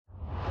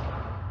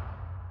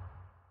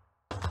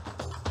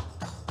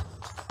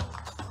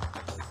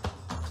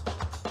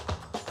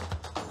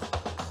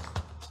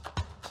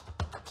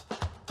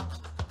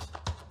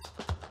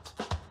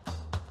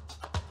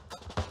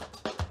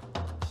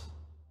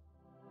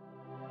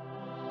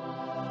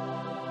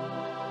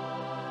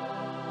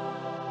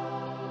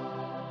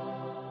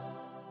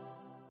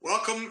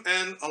Welcome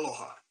and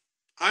aloha.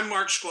 I'm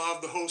Mark Shklov,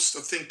 the host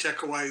of ThinkTech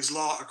Hawaii's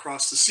Law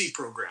Across the Sea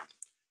program.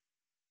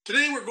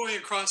 Today we're going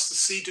across the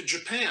sea to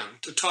Japan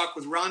to talk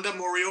with Randa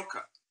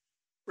Morioka.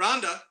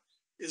 Randa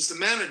is the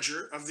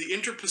manager of the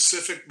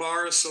Inter-Pacific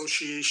Bar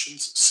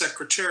Association's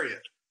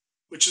Secretariat,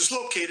 which is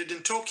located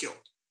in Tokyo.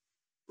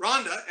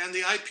 Randa and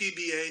the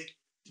IPBA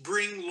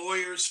bring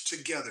lawyers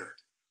together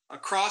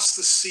across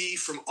the sea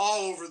from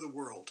all over the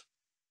world.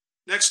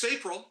 Next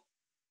April,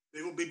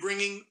 they will be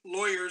bringing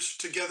lawyers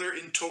together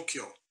in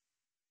Tokyo.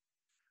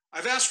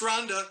 I've asked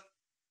Randa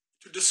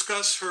to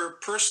discuss her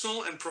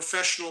personal and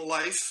professional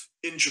life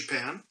in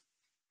Japan,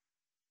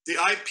 the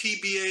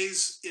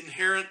IPBA's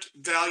inherent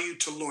value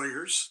to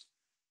lawyers,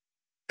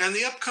 and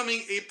the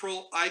upcoming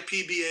April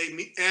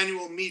IPBA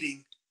Annual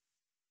Meeting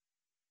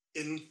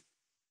in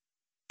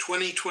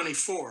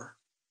 2024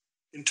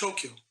 in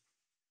Tokyo.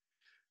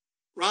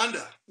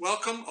 Randa,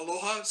 welcome.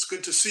 Aloha. It's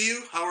good to see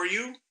you. How are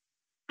you?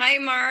 Hi,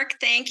 Mark.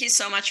 Thank you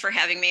so much for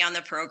having me on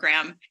the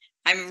program.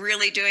 I'm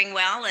really doing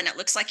well, and it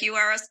looks like you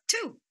are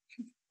too.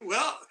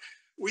 Well,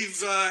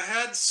 we've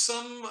had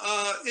some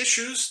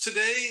issues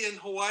today in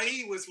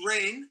Hawaii with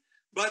rain,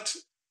 but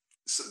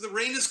the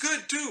rain is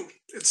good too.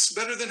 It's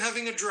better than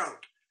having a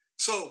drought.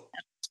 So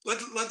let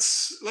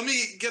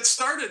me get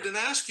started and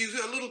ask you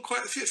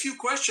a few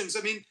questions.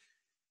 I mean,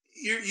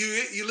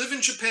 you live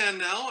in Japan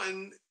now,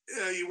 and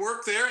you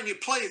work there and you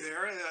play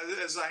there,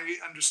 as I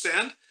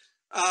understand.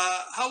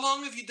 How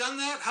long have you done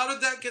that? How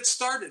did that get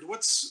started?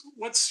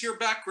 What's your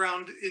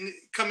background in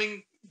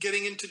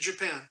getting into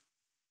Japan?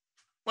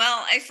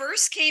 Well, I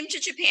first came to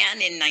Japan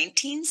in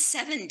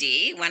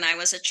 1970 when I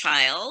was a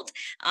child.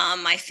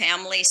 My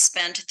family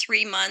spent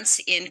 3 months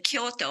in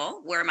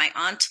Kyoto, where my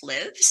aunt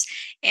lives,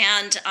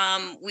 and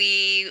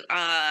we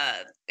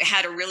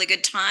had a really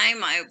good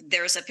time.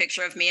 There's a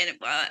picture of me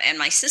and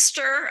my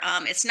sister.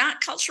 It's not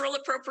cultural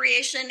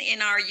appropriation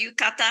in our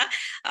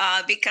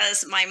yukata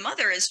because my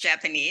mother is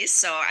Japanese,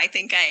 so I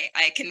think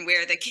I can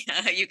wear the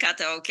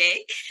yukata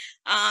okay.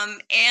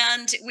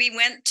 And we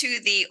went to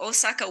the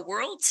Osaka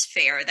World's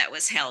Fair that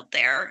was held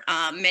there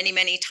many,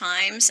 many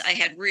times. I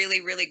had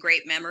really, really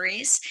great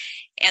memories.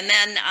 And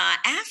then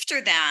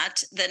after that,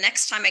 the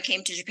next time I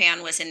came to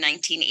Japan was in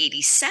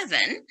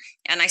 1987.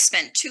 And I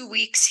spent 2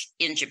 weeks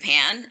in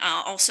Japan,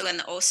 also in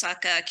the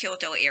Osaka,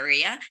 Kyoto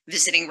area,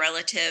 visiting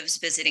relatives,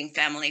 visiting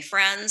family,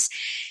 friends.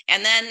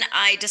 And then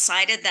I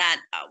decided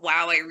that,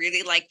 wow, I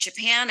really like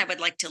Japan. I would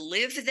like to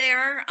live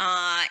there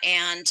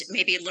and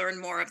maybe learn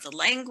more of the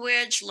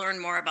language,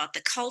 learn more about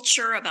the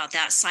culture, about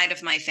that side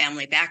of my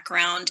family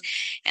background.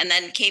 And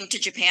then came to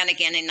Japan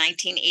again in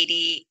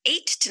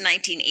 1988 to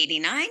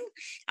 1989.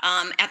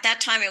 At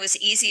that time, it was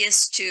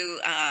easiest to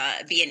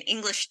be an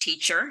English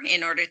teacher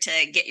in order to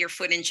get your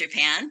foot in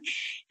Japan.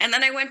 And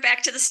then I went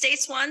back to the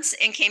States once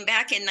and came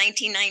back in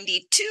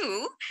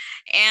 1992.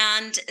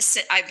 And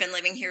I've been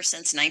living here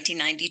since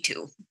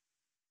 1992.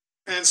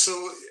 And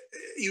so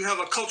you have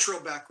a cultural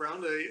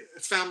background, a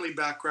family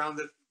background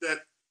that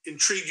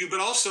intrigued you, but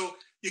also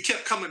you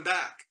kept coming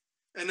back.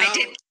 And now, I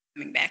did keep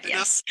coming back,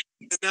 yes.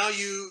 Now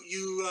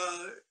you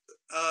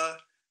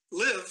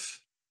live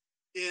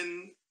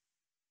in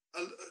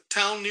a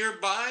town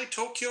nearby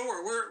Tokyo,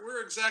 or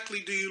where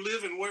exactly do you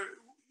live, and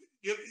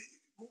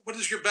what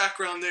is your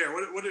background there?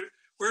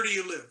 Where do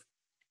you live?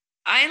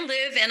 I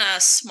live in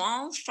a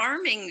small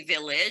farming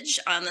village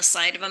on the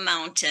side of a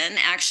mountain.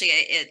 Actually,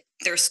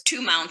 there's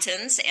 2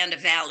 mountains and a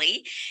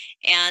valley,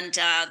 and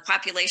the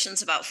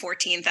population's about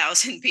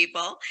 14,000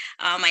 people.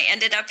 I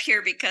ended up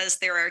here because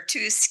there are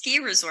 2 ski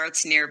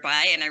resorts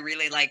nearby, and I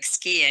really like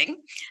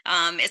skiing.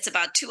 It's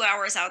about 2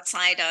 hours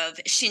outside of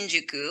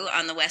Shinjuku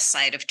on the west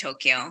side of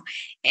Tokyo,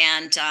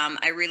 and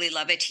I really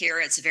love it here.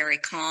 It's very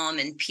calm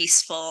and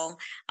peaceful.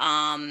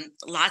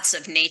 Lots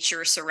of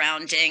nature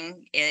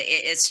surrounding.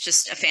 It's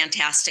just a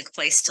fantastic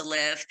place to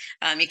live.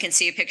 You can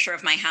see a picture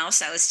of my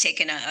house. I was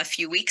taken a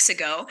few weeks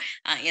ago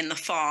in the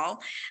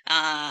fall.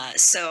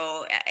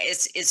 So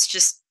it's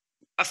just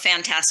a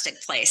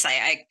fantastic place.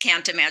 I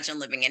can't imagine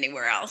living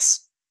anywhere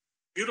else.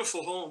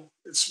 Beautiful home.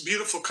 It's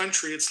beautiful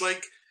country. It's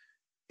like,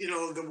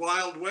 the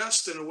Wild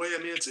West in a way. I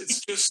mean,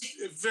 it's just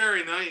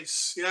very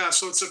nice. Yeah.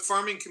 So it's a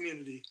farming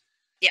community.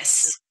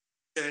 Yes.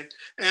 Okay.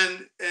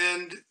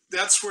 And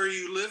that's where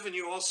you live, and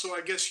you also,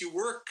 I guess, you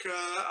work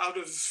out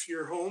of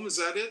your home. Is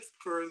that it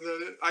for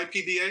the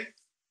IPBA?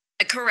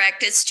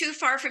 Correct. It's too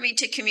far for me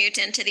to commute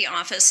into the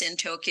office in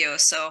Tokyo,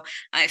 so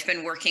I've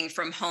been working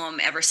from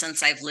home ever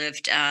since I've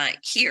lived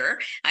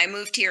here. I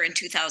moved here in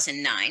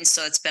 2009,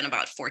 so it's been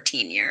about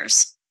 14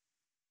 years.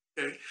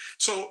 Okay.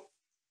 So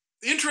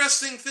the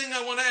interesting thing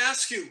I want to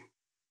ask you,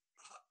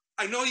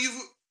 I know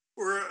you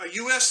were a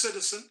U.S.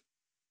 citizen,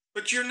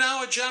 but you're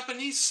now a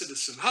Japanese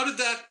citizen. How did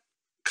that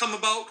come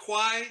about?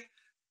 Why?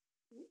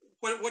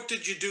 What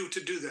did you do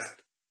to do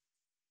that?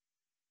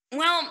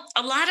 Well,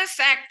 a lot of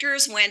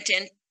factors went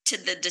into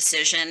the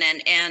decision,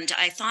 and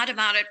I thought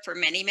about it for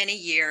many, many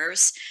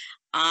years.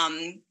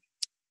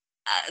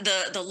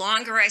 The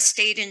longer I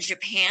stayed in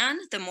Japan,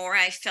 the more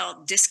I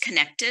felt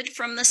disconnected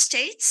from the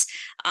States.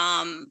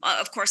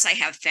 Of course, I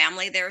have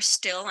family there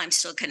still. I'm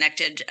still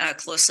connected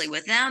closely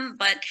with them,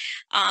 but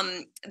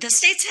the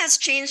States has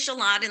changed a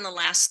lot in the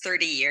last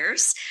 30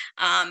 years.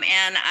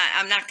 And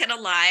I'm not going to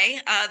lie,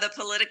 the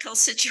political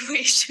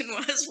situation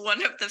was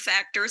one of the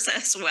factors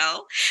as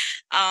well.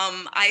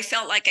 I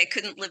felt like I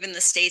couldn't live in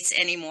the States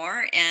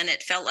anymore, and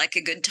it felt like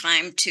a good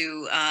time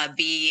to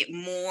be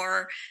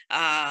more.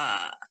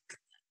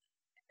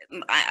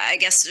 I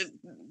guess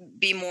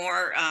be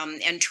more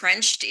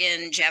entrenched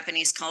in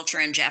Japanese culture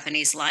and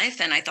Japanese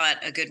life. And I thought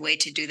a good way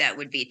to do that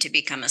would be to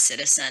become a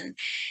citizen.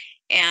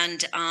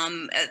 And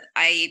I'm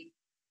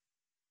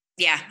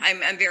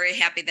very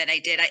happy that I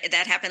did.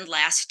 That happened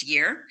last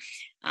year.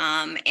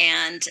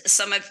 And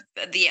some of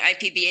the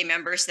IPBA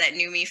members that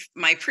knew me,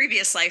 my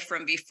previous life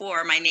from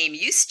before, my name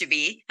used to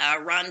be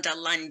Randa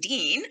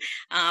Lundeen,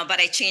 but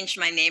I changed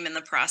my name in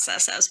the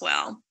process as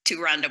well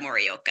to Randa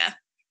Morioka.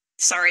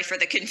 Sorry for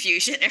the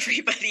confusion,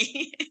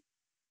 everybody.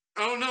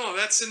 Oh no,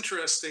 that's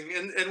interesting.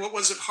 And what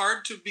was it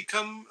hard to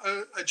become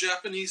a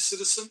Japanese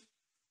citizen?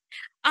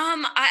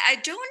 I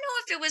don't know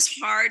if it was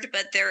hard,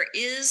 but there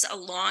is a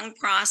long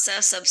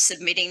process of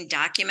submitting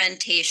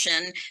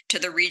documentation to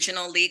the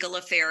Regional Legal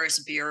Affairs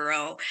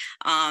Bureau.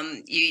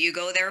 You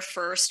go there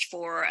first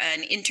for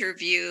an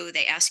interview.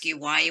 They ask you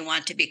why you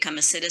want to become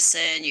a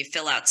citizen. You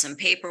fill out some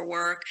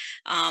paperwork.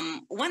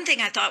 One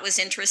thing I thought was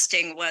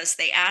interesting was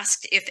they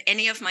asked if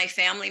any of my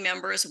family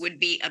members would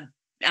be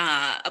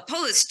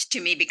opposed to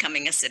me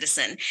becoming a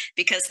citizen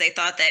because they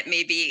thought that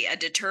may be a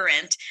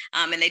deterrent,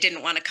 and they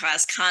didn't want to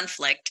cause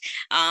conflict.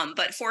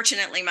 But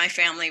fortunately, my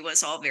family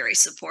was all very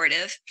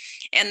supportive.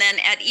 And then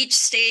at each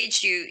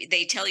stage,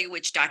 they tell you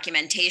which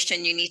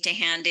documentation you need to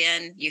hand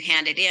in. You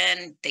hand it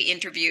in. They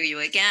interview you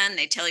again.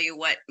 They tell you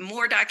what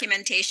more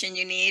documentation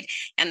you need.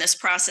 And this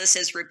process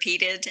is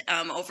repeated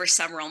over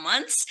several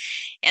months.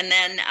 And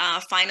then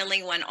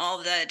finally, when all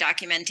the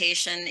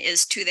documentation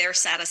is to their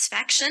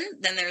satisfaction,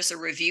 then there's a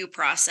review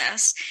process.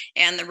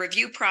 And the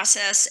review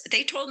process,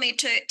 they told me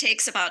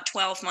takes about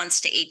 12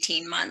 months to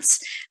 18 months.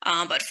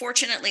 But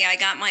fortunately, I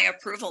got my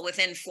approval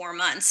within 4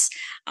 months.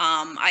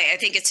 I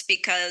think it's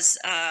because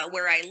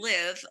where I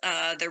live,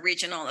 the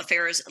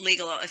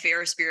Legal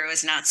Affairs Bureau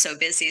is not so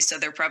busy, so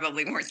there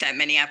probably weren't that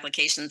many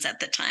applications at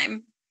the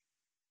time.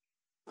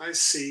 I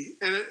see.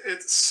 And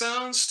it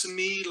sounds to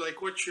me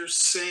like what you're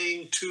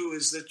saying too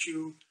is that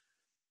you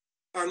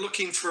are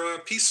looking for a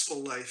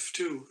peaceful life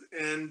too,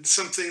 and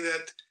something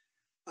that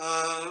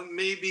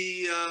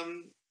maybe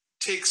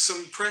takes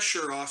some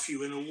pressure off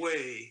you in a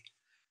way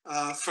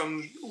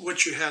from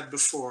what you had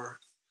before.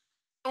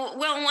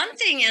 Well, one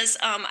thing is,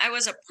 I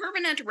was a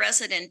permanent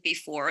resident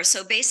before.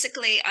 So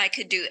basically, I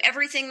could do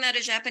everything that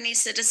a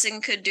Japanese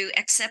citizen could do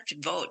except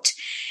vote.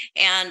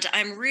 And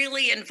I'm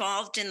really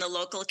involved in the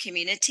local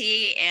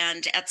community.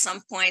 And at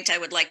some point, I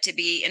would like to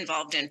be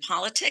involved in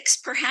politics,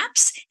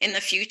 perhaps in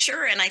the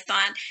future. And I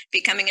thought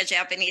becoming a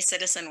Japanese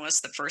citizen was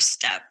the first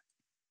step.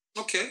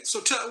 Okay, so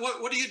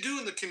what do you do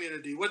in the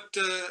community? What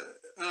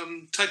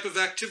type of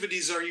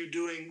activities are you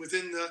doing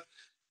within the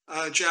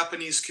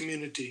Japanese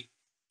community?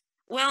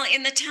 Well,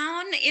 in the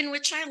town in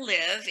which I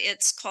live,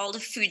 it's called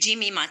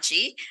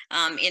Fujimi-machi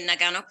in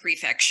Nagano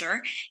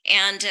Prefecture.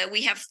 And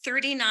we have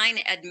 39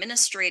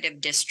 administrative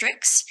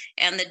districts.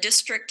 And the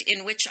district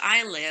in which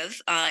I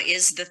live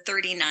is the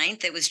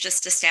 39th. It was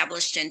just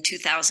established in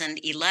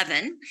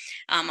 2011,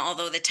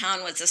 although the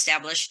town was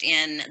established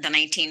in the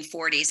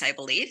 1940s, I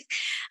believe.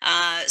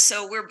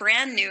 So we're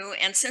brand new.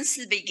 And since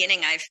the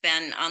beginning, I've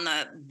been on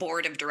the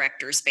board of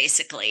directors,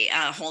 basically,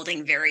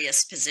 holding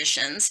various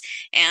positions.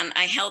 And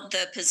I held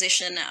the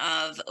position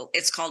of,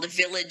 it's called a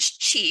village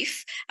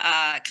chief,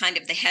 kind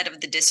of the head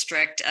of the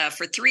district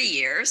for 3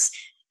 years.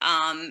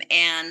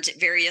 And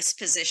various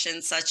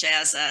positions such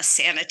as a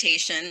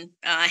sanitation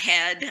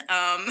head,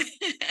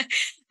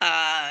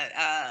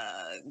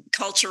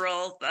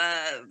 cultural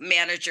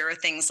manager,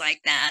 things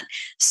like that.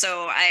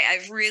 So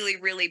I've really,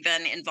 really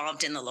been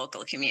involved in the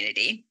local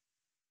community.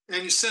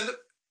 And you send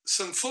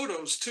some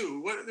photos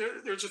too.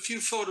 There's a few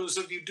photos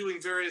of you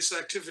doing various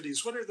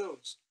activities. What are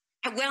those?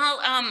 Well,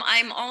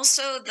 I'm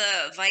also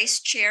the vice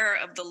chair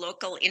of the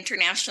local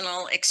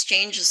International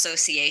Exchange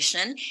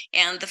Association.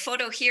 And the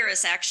photo here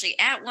is actually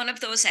at one of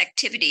those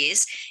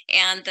activities.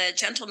 And the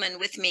gentleman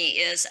with me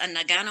is a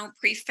Nagano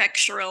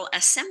Prefectural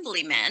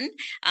Assemblyman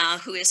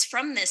who is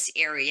from this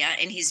area.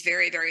 And he's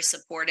very, very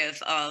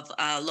supportive of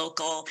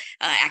local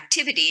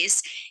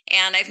activities.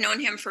 And I've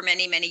known him for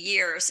many, many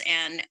years.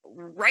 And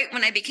right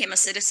when I became a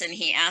citizen,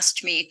 he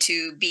asked me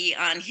to be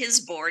on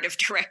his board of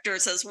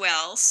directors as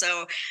well.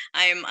 So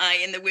I'm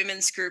in the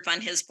women's group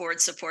on his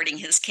board supporting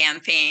his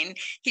campaign.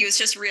 He was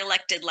just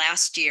reelected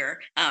last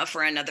year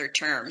for another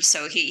term.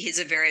 So he's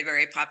a very,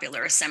 very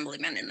popular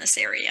assemblyman in this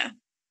area.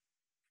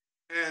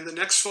 And the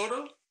next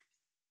photo?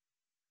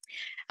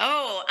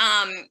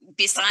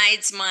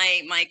 Besides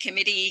my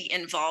committee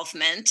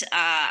involvement,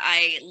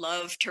 I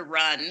love to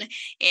run,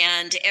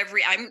 and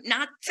I'm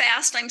not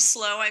fast, I'm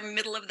slow, I'm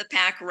middle of the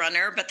pack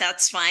runner, but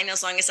that's fine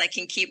as long as I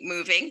can keep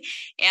moving.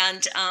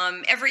 And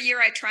every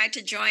year I try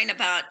to join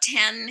about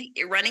 10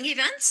 running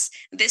events.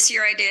 This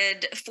year I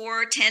did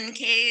 4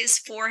 10Ks,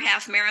 4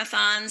 half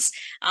marathons,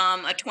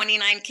 a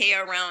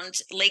 29K around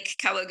Lake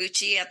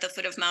Kawaguchi at the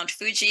foot of Mount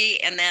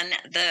Fuji, and then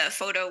the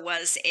photo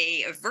was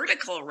a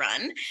vertical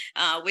run,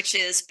 which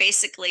is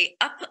basically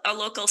up a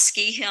local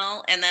ski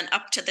hill and then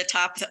up to the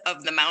top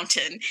of the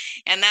mountain.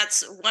 And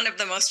that's one of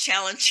the most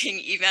challenging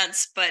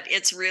events, but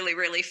it's really,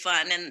 really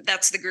fun. And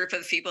that's the group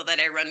of people that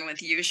I run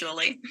with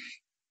usually.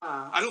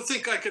 I don't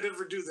think I could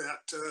ever do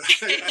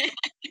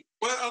that.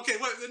 Well, okay.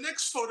 Well, the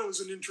next photo is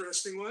an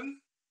interesting one.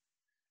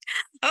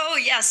 Oh,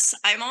 yes.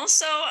 I'm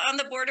also on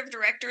the board of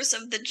directors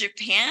of the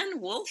Japan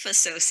Wolf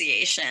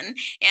Association.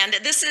 And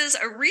this is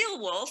a real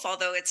wolf,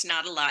 although it's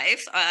not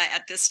alive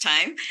at this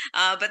time.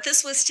 But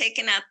this was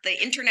taken at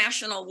the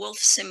International Wolf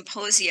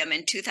Symposium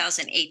in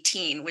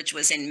 2018, which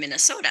was in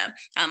Minnesota,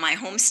 my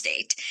home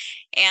state.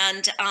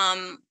 And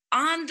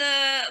on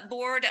the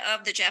board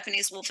of the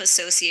Japanese Wolf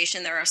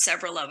Association, there are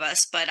several of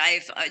us, but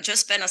I've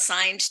just been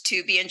assigned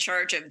to be in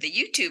charge of the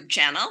YouTube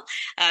channel.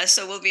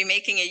 So we'll be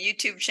making a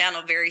YouTube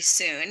channel very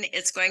soon.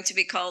 It's going to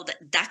be called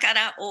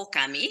Dakara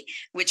Okami,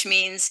 which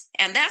means,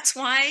 and that's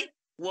why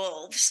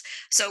wolves.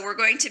 So we're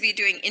going to be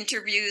doing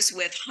interviews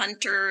with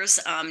hunters,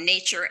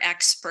 nature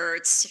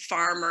experts,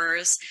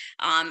 farmers,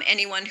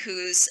 anyone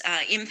who's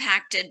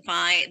impacted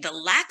by the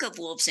lack of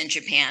wolves in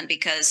Japan,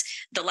 because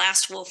the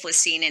last wolf was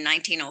seen in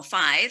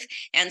 1905.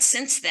 And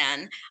since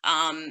then,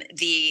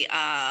 the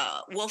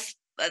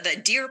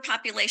deer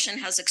population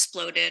has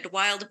exploded,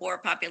 wild boar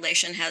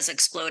population has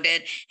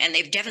exploded, and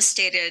they've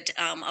devastated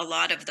a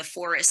lot of the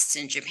forests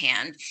in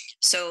Japan.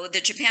 So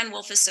the Japan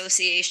Wolf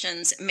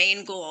Association's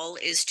main goal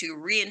is to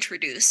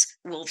reintroduce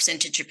wolves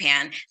into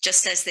Japan,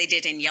 just as they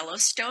did in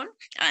Yellowstone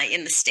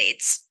in the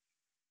States.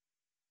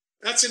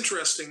 That's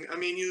interesting. I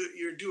mean,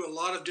 you do a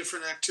lot of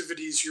different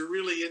activities. You're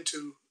really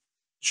into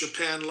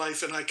Japan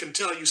life, and I can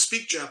tell you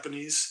speak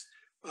Japanese,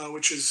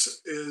 which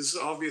is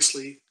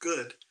obviously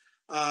good.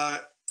 Uh,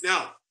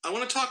 Now, I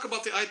want to talk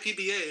about the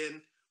IPBA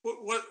and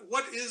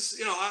what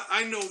is,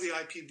 I know the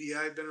IPBA.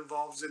 I've been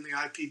involved in the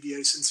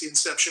IPBA since the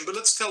inception, but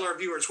let's tell our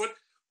viewers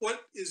what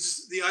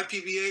is the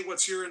IPBA,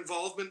 what's your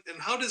involvement,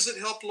 and how does it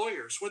help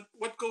lawyers?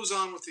 What goes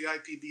on with the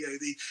IPBA,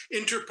 the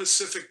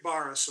Inter-Pacific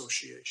Bar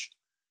Association?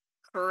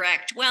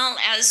 Correct. Well,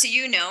 as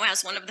you know,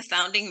 as one of the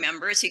founding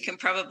members, you can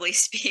probably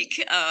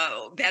speak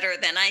better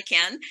than I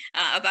can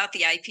about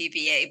the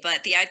IPBA.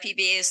 But the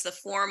IPBA is the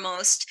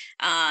foremost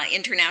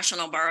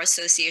international bar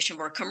association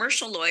for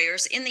commercial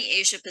lawyers in the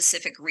Asia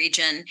Pacific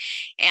region.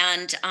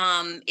 And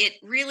it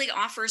really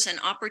offers an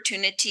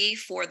opportunity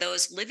for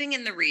those living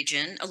in the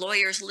region,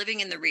 lawyers living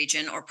in the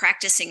region or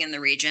practicing in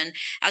the region,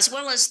 as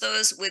well as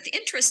those with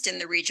interest in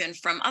the region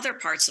from other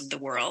parts of the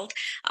world,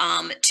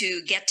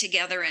 to get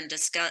together and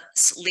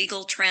discuss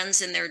legal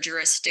trends in their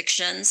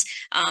jurisdictions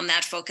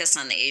that focus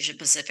on the Asia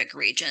Pacific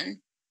region.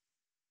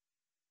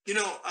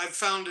 I've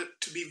found it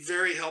to be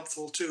very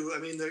helpful too. I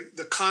mean,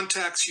 the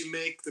contacts you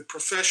make, the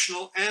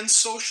professional and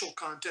social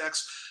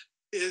contacts,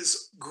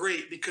 is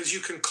great because you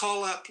can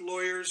call up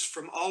lawyers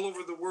from all over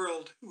the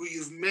world who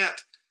you've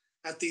met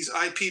at these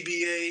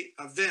IPBA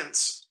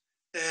events,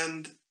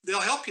 and they'll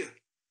help you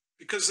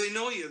because they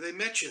know you, they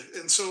met you.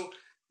 And so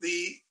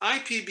the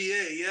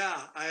IPBA,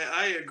 yeah,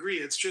 I agree.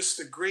 It's just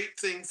a great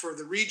thing for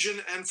the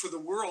region and for the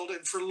world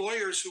and for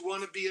lawyers who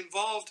want to be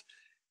involved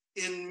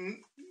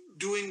in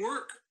doing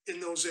work in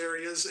those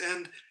areas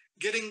and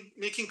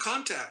making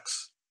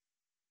contacts.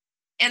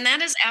 And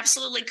that is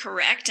absolutely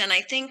correct. And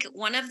I think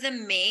one of the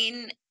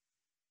main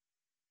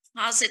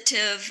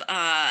positive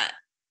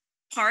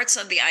parts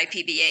of the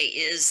IPBA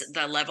is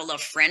the level of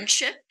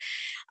friendship.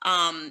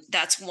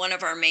 That's one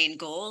of our main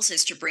goals,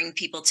 is to bring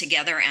people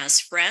together as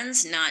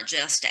friends, not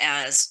just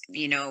as,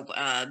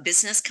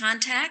 business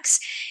contacts.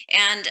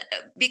 And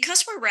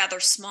because we're rather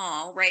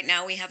small, right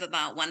now we have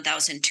about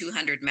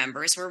 1,200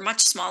 members. We're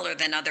much smaller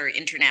than other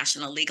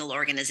international legal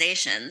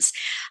organizations.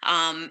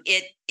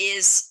 It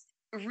is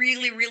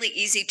really, really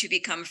easy to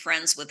become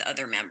friends with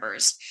other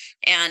members.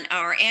 And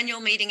our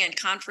annual meeting and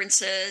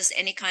conferences,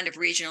 any kind of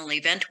regional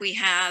event we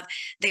have,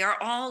 they are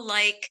all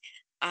like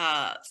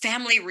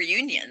family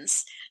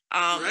reunions.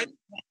 Right.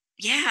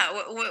 Yeah,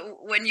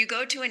 when you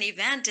go to an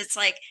event, it's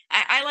like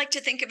I like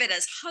to think of it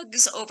as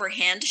hugs over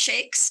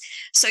handshakes.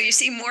 So you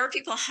see more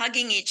people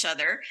hugging each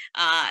other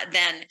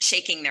than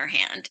shaking their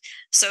hand.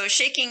 So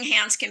shaking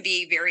hands can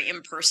be very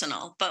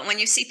impersonal, but when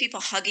you see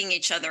people hugging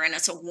each other and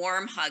it's a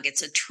warm hug,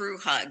 it's a true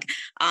hug.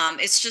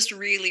 It's just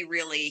really,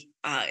 really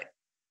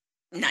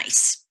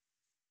nice.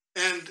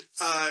 And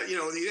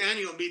the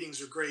annual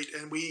meetings are great,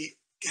 and we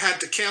had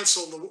to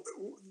cancel the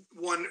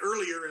one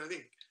earlier, I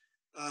think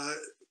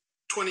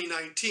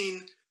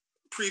 2019,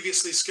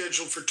 previously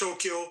scheduled for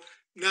Tokyo.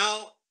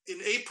 Now, in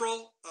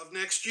April of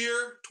next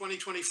year,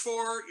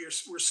 2024,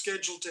 we're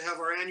scheduled to have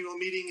our annual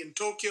meeting in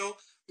Tokyo.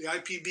 the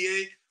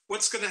IPBA.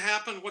 What's going to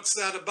happen? What's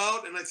that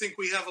about? And I think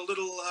we have a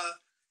little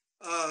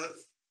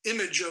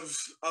image of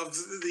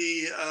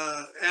the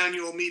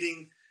annual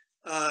meeting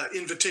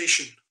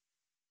invitation.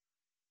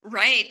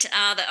 Right.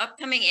 The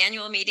upcoming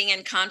annual meeting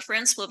and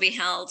conference will be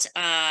held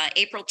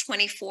April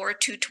 24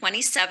 to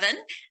 27,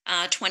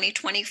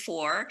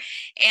 2024.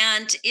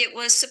 And it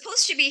was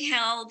supposed to be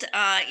held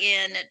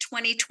in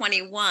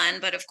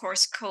 2021, but of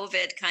course,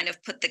 COVID kind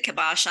of put the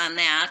kibosh on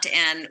that.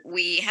 And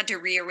we had to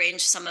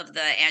rearrange some of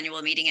the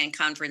annual meeting and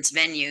conference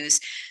venues.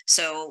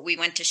 So we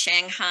went to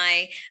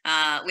Shanghai.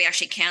 We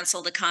actually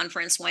canceled the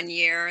conference one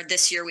year.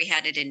 This year we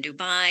had it in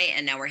Dubai,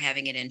 and now we're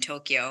having it in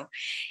Tokyo.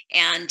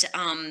 And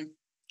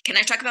can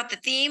I talk about the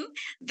theme?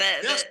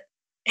 Yes.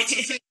 What's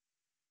the theme?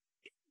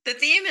 The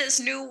theme is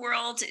New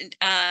World,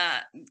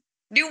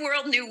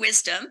 New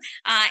Wisdom.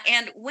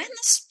 And when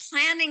this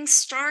planning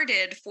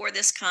started for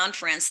this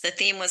conference, the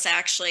theme was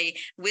actually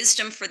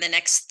Wisdom for the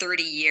Next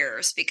 30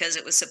 Years, because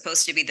it was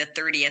supposed to be the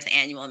 30th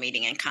annual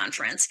meeting and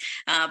conference.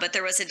 But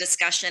there was a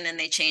discussion and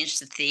they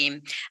changed the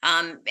theme.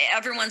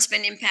 Everyone's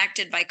been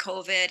impacted by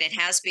COVID. It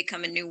has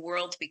become a new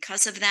world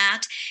because of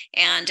that.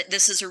 And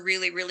this is a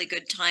really, really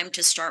good time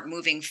to start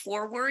moving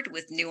forward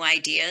with new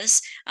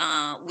ideas,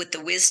 with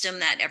the wisdom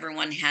that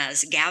everyone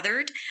has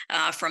gathered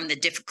from the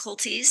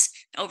difficulties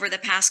over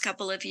the past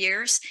couple of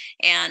years.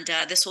 And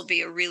this will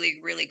be a really,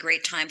 really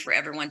great time for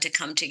everyone to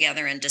come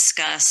together and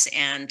discuss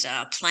and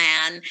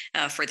plan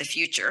for the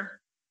future.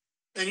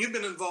 And you've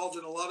been involved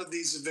in a lot of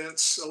these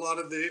events, a lot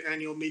of the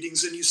annual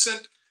meetings, and you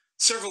sent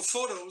several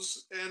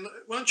photos. And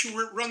why don't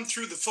you run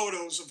through the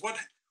photos of what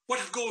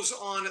goes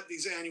on at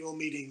these annual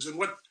meetings and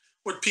what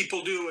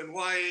people do and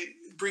why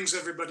it brings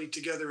everybody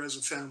together as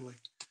a family?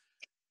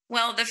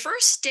 Well, the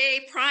first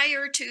day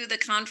prior to the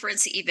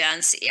conference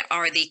events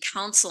are the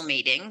council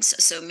meetings.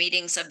 So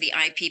meetings of the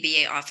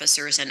IPBA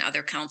officers and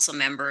other council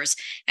members.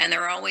 And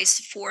there are always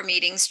 4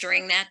 meetings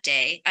during that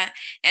day.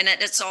 And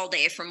it's all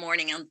day from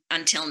morning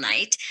until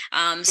night.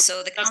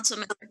 So the council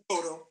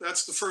photo,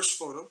 that's the first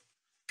photo.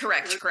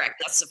 Correct.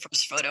 That's the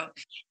first photo.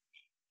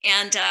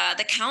 And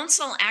the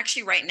council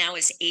actually right now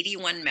is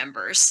 81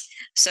 members.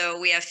 So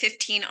we have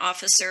 15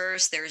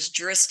 officers, there's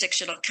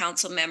jurisdictional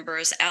council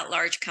members,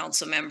 at-large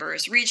council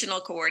members,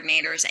 regional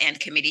coordinators, and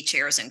committee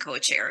chairs and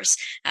co-chairs,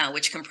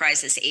 which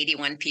comprises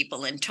 81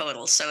 people in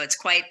total. So it's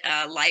quite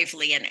a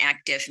lively and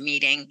active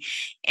meeting.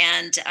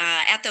 And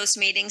at those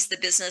meetings, the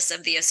business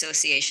of the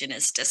association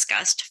is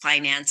discussed,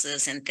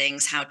 finances and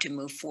things, how to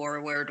move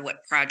forward,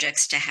 what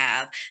projects to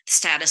have, the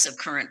status of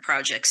current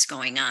projects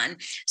going on.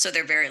 So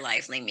they're very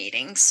lively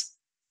meetings.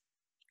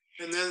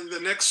 And then the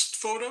next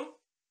photo?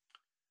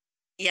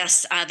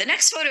 Yes, the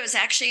next photo is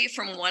actually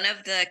from one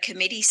of the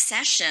committee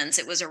sessions.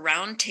 It was a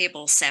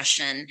roundtable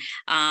session.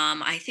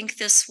 I think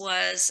this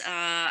was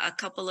a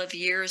couple of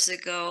years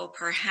ago,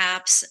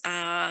 perhaps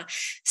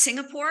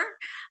Singapore.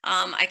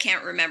 I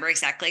can't remember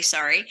exactly,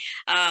 sorry.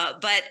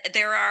 But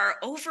there are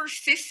over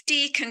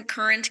 50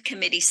 concurrent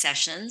committee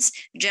sessions,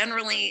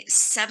 generally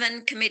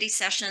 7 committee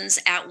sessions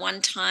at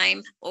one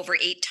time over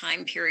 8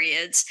 time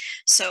periods.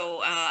 So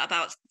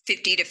about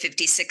 50 to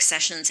 56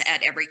 sessions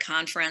at every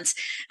conference.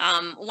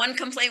 One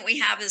complaint we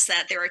have is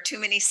that there are too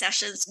many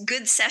sessions,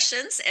 good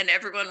sessions, and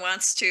everyone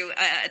wants to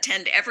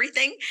attend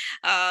everything.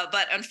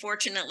 But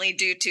unfortunately,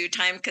 due to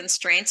time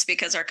constraints,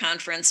 because our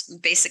conference,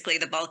 basically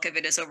the bulk of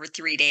it is over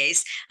 3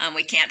 days,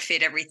 we can't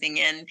fit everything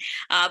in.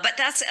 But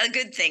that's a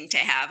good thing to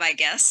have, I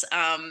guess.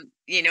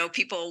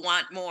 People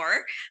want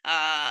more,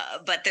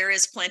 but there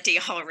is plenty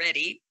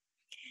already.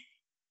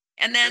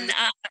 And then,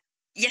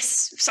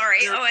 yes,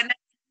 sorry.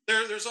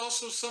 And there's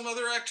also some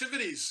other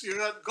activities. You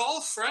got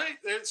golf, right?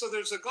 So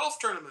there's a golf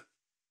tournament.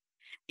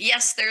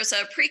 Yes, there's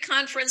a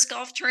pre-conference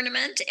golf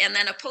tournament and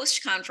then a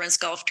post-conference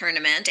golf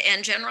tournament.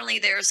 And generally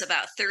there's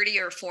about 30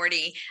 or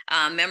 40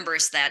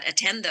 members that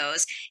attend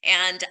those.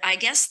 And I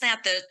guess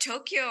that the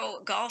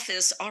Tokyo golf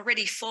is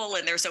already full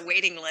and there's a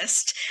waiting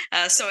list.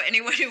 So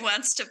anyone who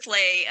wants to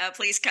play,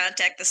 please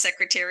contact the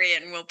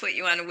secretariat and we'll put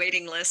you on a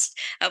waiting list.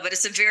 But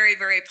it's a very,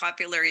 very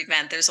popular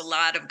event. There's a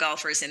lot of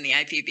golfers in the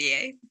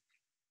IPBA.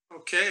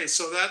 Okay,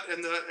 so that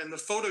and the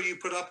photo you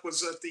put up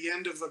was at the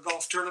end of a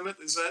golf tournament.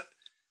 Is that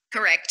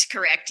correct?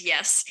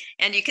 Yes,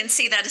 and you can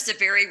see that it's a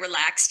very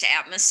relaxed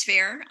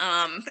atmosphere.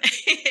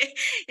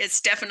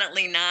 It's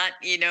definitely not,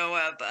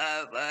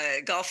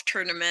 a golf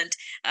tournament.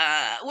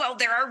 Well,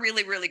 there are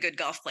really, really good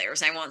golf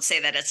players. I won't say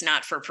that it's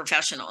not for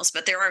professionals,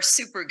 but there are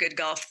super good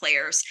golf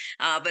players.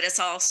 But it's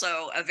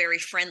also a very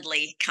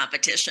friendly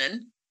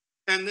competition.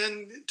 And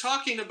then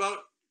talking about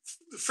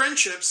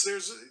friendships,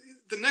 there's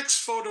the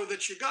next photo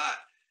that you got.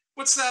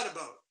 What's that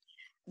about?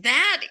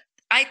 That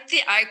I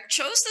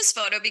chose this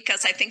photo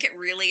because I think it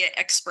really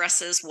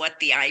expresses what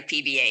the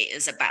IPBA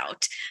is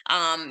about.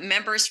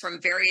 Members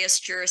from various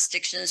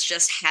jurisdictions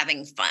just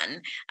having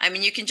fun. I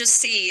mean, you can just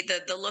see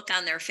the look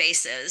on their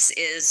faces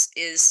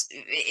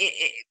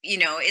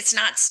it's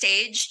not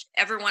staged.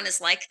 Everyone is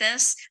like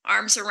this,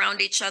 arms around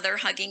each other,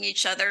 hugging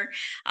each other.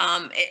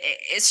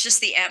 It's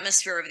just the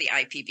atmosphere of the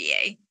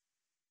IPBA.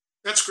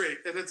 That's great,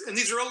 and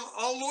these are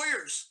all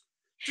lawyers.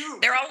 Two.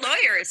 They're all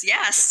lawyers,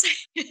 yes.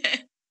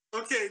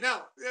 Okay,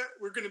 now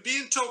we're going to be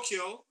in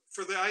Tokyo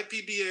for the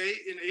IPBA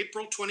in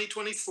April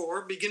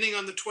 2024, beginning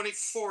on the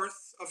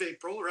 24th of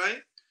April,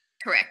 right?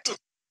 Correct.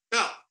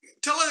 Now,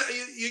 tell us,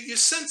 you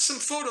sent some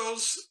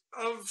photos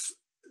of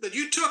that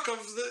you took of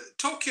the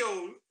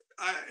Tokyo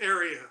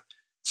area.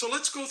 So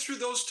let's go through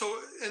those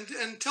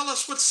and tell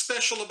us what's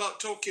special about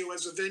Tokyo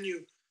as a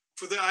venue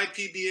for the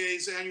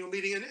IPBA's annual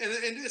meeting. And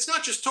it's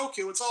not just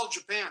Tokyo; it's all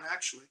Japan,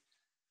 actually.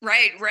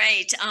 Right,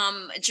 right.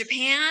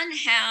 Japan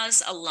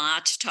has a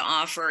lot to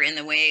offer in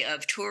the way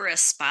of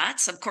tourist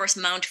spots. Of course,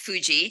 Mount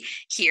Fuji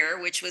here,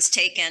 which was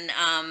taken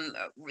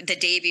the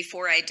day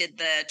before I did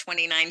the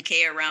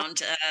 29K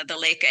around the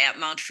lake at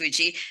Mount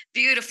Fuji.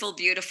 Beautiful,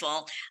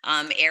 beautiful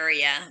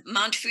area.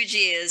 Mount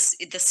Fuji is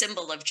the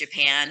symbol of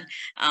Japan,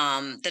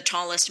 the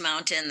tallest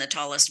mountain, the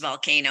tallest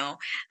volcano.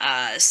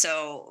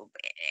 So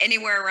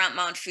anywhere around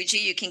Mount Fuji,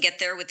 you can get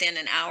there within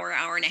an hour,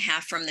 hour and a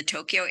half from the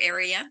Tokyo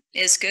area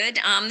is good.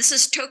 This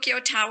is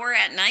Tokyo Tower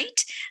at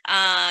night.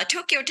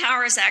 Tokyo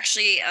Tower is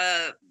actually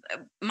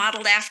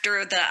modeled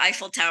after the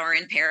Eiffel Tower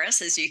in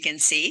Paris, as you can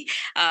see,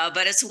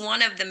 but it's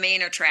one of the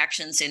main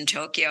attractions in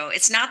Tokyo.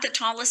 It's not the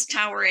tallest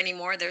tower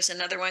anymore. There's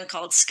another one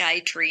called Sky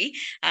Tree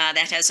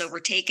that has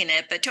overtaken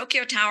it, but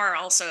Tokyo Tower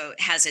also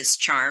has its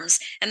charms,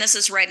 and this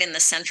is right in the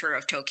center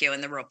of Tokyo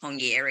in the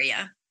Roppongi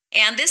area.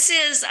 And this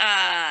is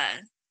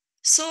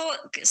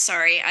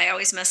sorry, I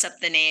always mess up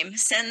the name,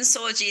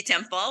 Sensoji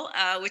Temple,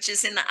 which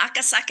is in the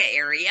Akasaka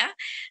area.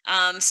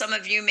 Some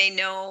of you may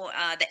know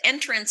the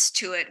entrance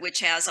to it,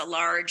 which has a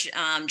large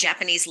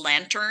Japanese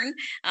lantern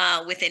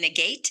within a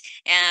gate.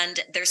 And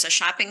there's a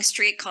shopping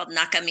street called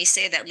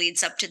Nakamise that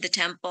leads up to the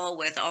temple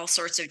with all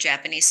sorts of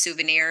Japanese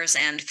souvenirs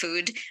and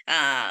food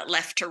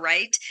left to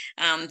right.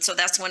 So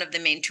that's one of the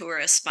main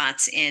tourist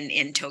spots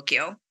in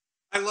Tokyo.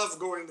 I love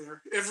going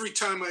there. Every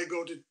time I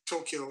go to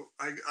Tokyo,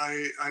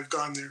 I've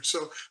gone there.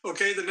 So,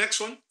 okay, the next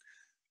one.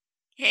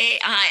 Okay,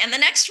 and the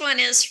next one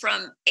is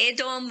from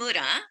Edo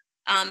Mura.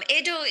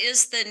 Edo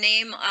is the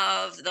name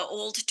of the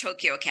old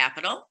Tokyo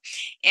capital.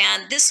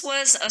 And this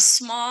was a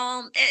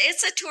small,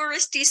 it's a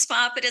touristy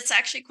spot, but it's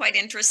actually quite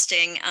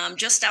interesting,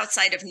 just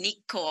outside of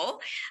Nikko.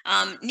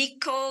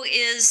 Nikko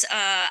is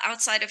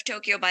outside of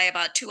Tokyo by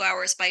about 2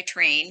 hours by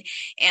train.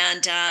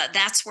 And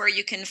that's where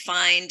you can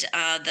find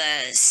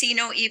the see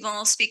no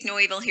evil, speak no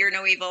evil, hear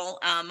no evil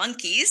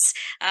monkeys,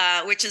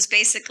 which is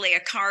basically a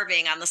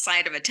carving on the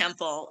side of a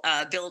temple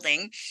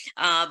building.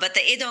 But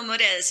the Edo Mura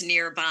is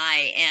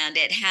nearby, and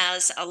it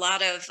has a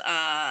lot of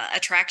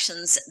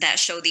attractions that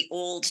show the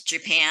old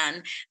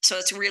Japan. So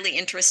it's really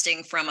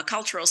interesting from a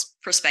cultural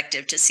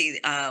perspective to see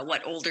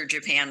what older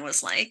Japan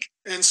was like.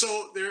 And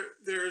so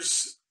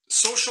there's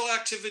social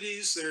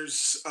activities,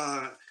 there's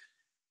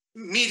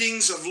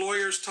meetings of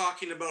lawyers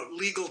talking about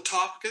legal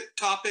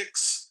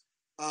topics,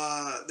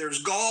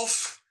 there's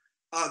golf,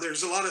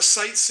 there's a lot of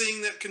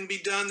sightseeing that can be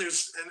done,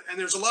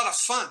 there's a lot of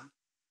fun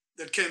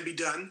that can be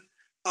done.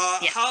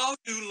 Yeah. How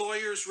do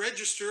lawyers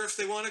register if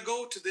they want to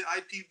go to the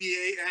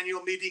IPBA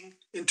annual meeting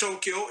in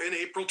Tokyo in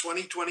April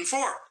 2024?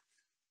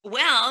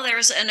 Well,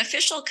 there's an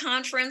official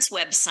conference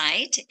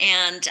website,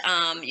 and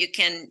you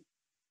can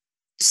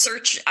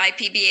search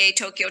IPBA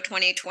Tokyo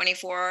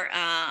 2024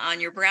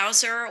 on your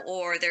browser,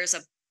 or there's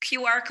a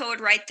QR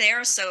code right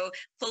there. So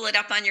pull it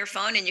up on your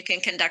phone and you can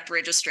conduct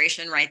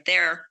registration right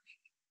there.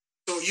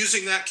 So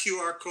using that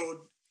QR code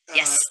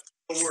yes.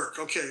 will work.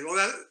 Okay. Well,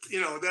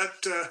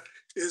 that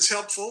is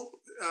helpful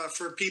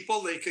for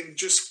people. They can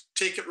just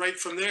take it right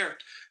from there.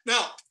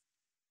 Now,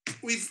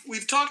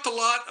 we've talked a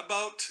lot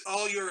about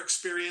all your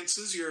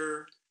experiences,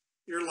 your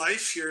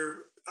life,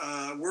 your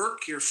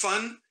work, your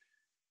fun,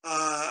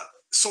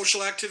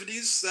 social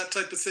activities, that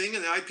type of thing,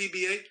 and the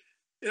IPBA.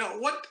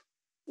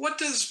 What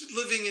does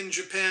living in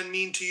Japan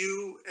mean to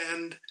you,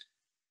 and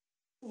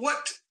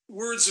what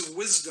words of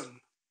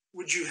wisdom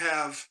would you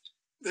have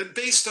that,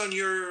 based on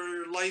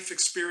your life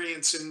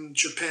experience in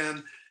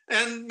Japan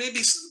and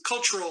maybe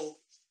cultural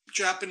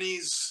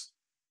Japanese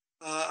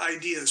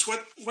ideas?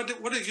 What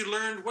have you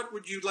learned? What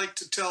would you like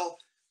to tell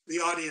the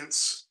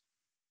audience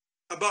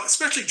about,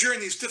 especially during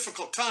these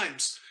difficult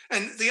times?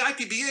 And the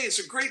IPBA is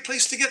a great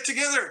place to get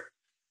together.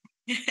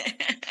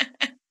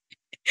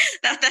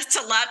 That's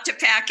a lot to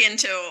pack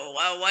into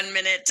a 1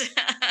 minute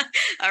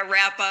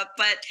wrap up.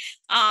 But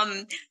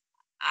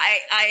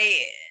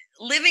I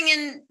living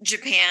in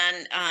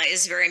Japan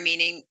is very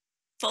meaningful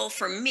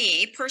for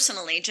me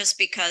personally, just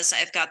because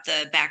I've got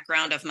the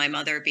background of my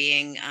mother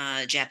being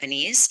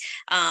Japanese.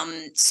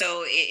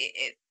 So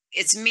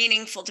it's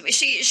meaningful to me.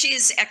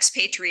 She's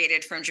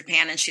expatriated from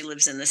Japan and she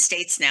lives in the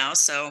States now.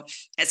 So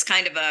it's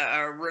kind of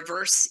a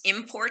reverse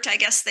import, I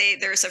guess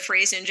there's a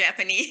phrase in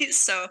Japanese.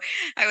 So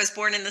I was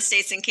born in the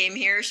States and came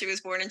here. She was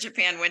born in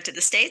Japan, went to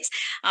the States.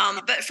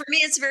 But for me,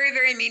 it's very,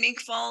 very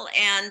meaningful.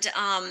 And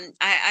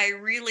I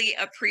really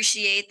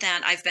appreciate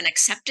that I've been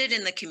accepted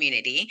in the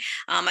community.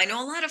 I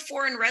know a lot of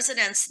foreign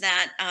residents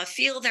that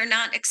feel they're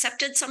not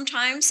accepted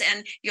sometimes,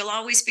 and you'll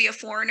always be a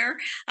foreigner.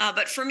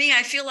 But for me,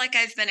 I feel like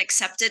I've been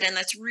accepted, and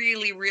that's really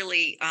really,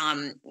 really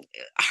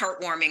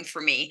heartwarming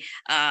for me,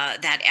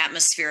 that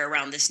atmosphere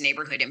around this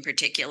neighborhood in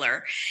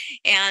particular.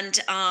 And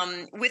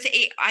with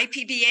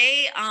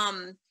IPBA,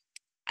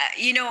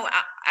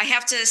 I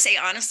have to say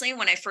honestly,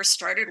 when I first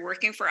started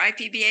working for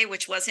IPBA,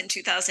 which was in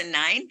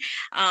 2009,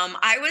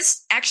 I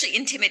was actually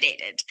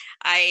intimidated.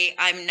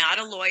 I'm not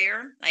a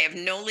lawyer. I have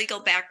no legal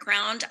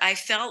background. I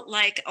felt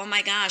like, oh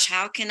my gosh,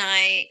 how can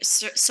I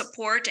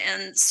support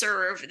and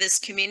serve this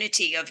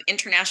community of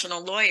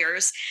international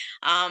lawyers?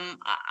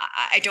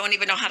 I don't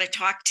even know how to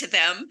talk to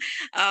them.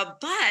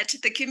 But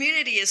the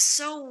community is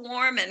so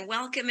warm and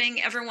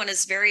welcoming. Everyone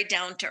is very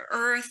down to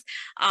earth.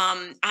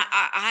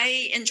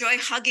 I enjoy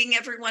hugging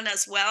everyone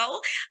as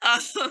well.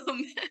 Um,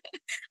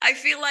 I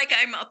feel like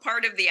I'm a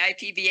part of the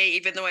IPBA,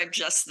 even though I'm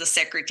just the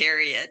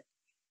secretariat.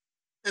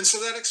 And so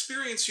that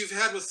experience you've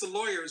had with the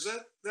lawyers,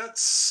 that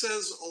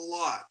says a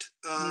lot.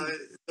 Mm.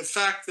 The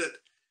fact that,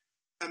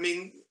 I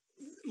mean,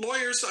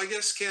 lawyers, I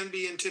guess, can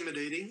be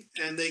intimidating,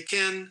 and they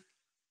can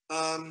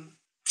um,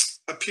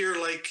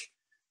 appear like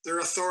they're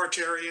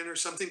authoritarian or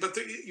something. But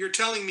you're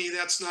telling me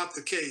that's not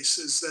the case.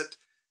 Is that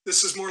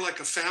this is more like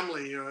a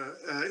family?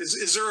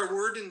 Is there a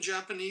word in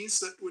Japanese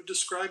that would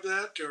describe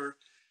that? Or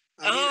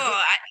I mean,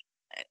 Oh,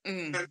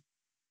 mm,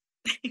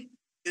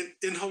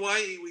 in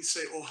Hawaii we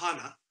say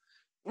ohana.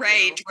 You know,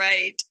 right,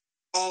 right.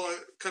 all a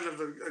kind of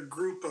a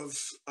group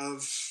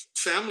of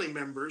family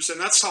members, and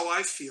that's how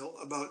I feel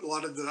about a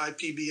lot of the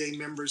IPBA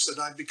members that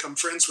I've become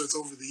friends with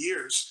over the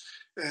years.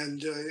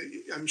 And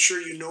I'm sure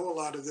you know a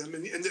lot of them.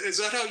 And is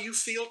that how you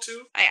feel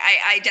too?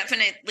 I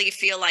definitely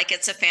feel like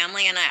it's a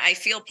family, and I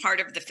feel part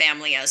of the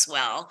family as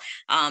well.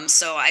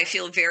 So I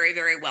feel very,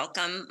 very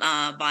welcome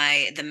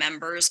by the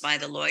members, by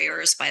the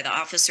lawyers, by the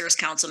officers,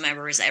 council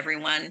members,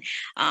 everyone.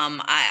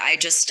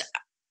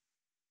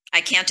 I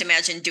can't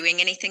imagine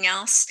doing anything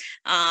else.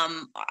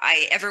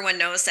 Everyone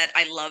knows that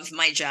I love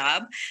my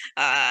job.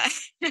 Uh,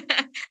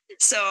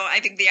 so I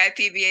think the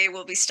IPBA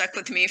will be stuck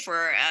with me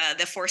for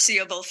the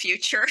foreseeable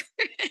future.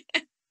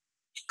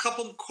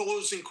 Couple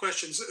closing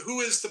questions.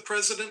 Who is the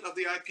president of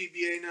the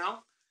IPBA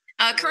now?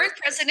 Current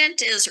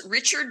president is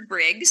Richard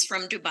Briggs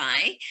from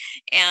Dubai,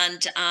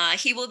 and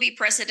he will be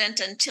president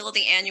until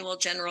the annual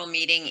general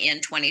meeting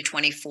in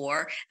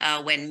 2024,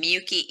 when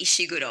Miyuki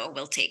Ishiguro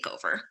will take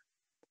over.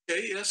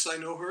 Okay, yes, I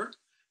know her.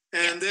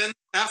 Yeah. And then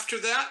after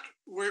that,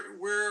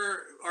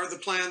 where are the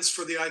plans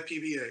for the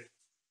IPBA?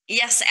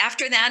 Yes,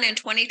 after that in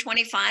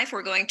 2025,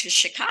 we're going to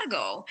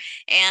Chicago.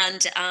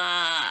 And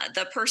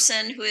the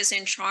person who is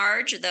in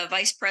charge, the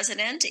vice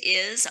president,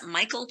 is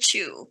Michael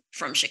Chu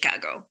from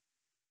Chicago.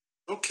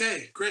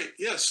 Okay, great.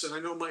 Yes, and I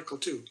know Michael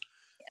too.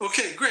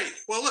 Okay, great.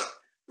 Well, look,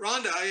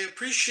 Rhonda, I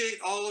appreciate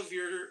all of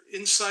your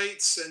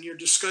insights and your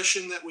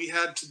discussion that we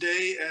had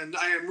today. And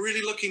I am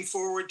really looking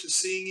forward to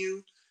seeing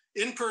you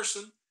in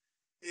person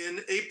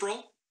in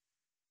April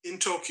in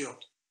Tokyo.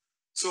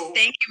 So,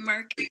 Thank you,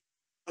 Mark.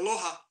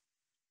 aloha.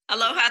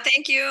 Aloha.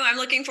 Thank you. I'm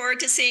looking forward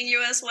to seeing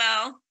you as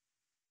well.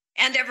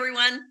 And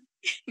everyone.